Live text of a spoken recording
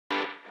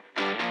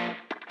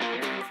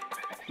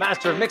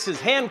Master of Mix's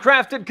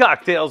handcrafted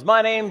cocktails.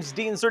 My name's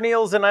Dean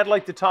Serneels, and I'd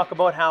like to talk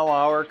about how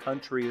our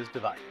country is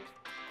divided.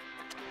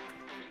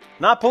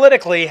 Not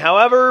politically,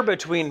 however,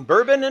 between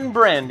bourbon and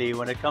brandy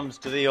when it comes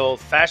to the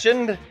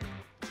old-fashioned.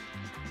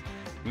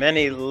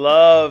 Many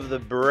love the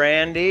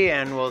brandy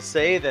and will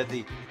say that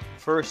the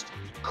first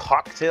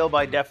cocktail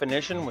by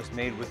definition was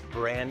made with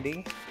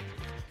brandy.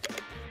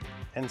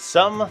 And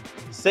some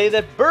say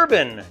that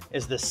bourbon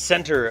is the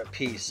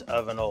centerpiece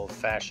of an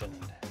old-fashioned.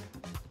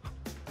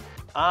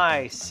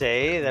 I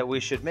say that we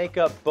should make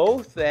up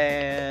both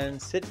and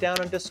sit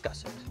down and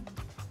discuss it.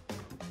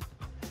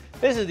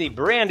 This is the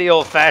Brandy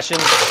Old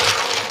Fashioned.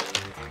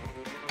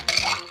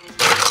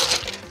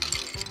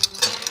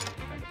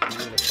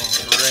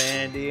 Beautiful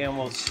brandy, and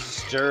we'll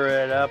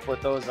stir it up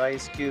with those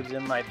ice cubes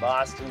in my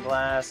Boston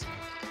glass.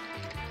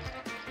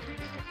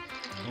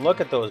 Look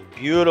at those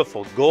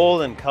beautiful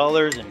golden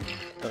colors and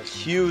those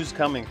hues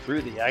coming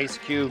through the ice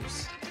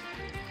cubes.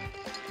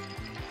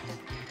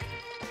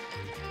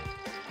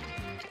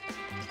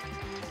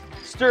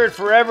 Stir it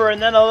forever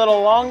and then a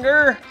little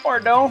longer, or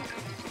don't.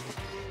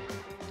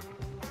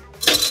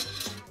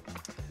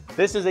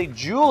 This is a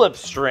julep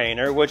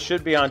strainer, which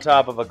should be on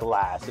top of a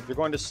glass. If you're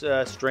going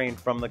to strain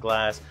from the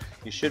glass,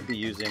 you should be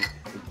using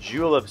a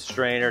julep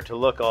strainer to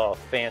look all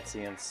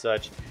fancy and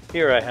such.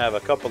 Here I have a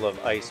couple of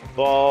ice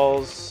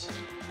balls,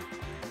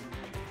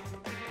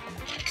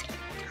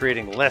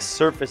 creating less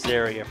surface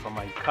area for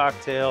my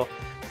cocktail.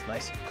 It's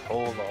nice and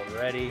cold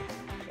already.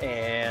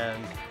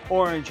 And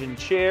orange and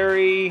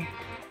cherry.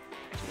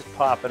 Just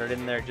popping it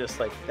in there just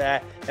like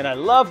that. And I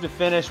love to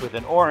finish with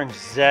an orange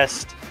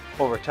zest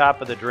over top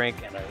of the drink,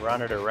 and I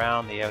run it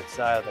around the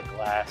outside of the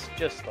glass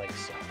just like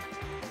so.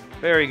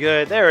 Very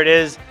good. There it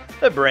is,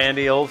 the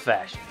Brandy Old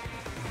Fashioned.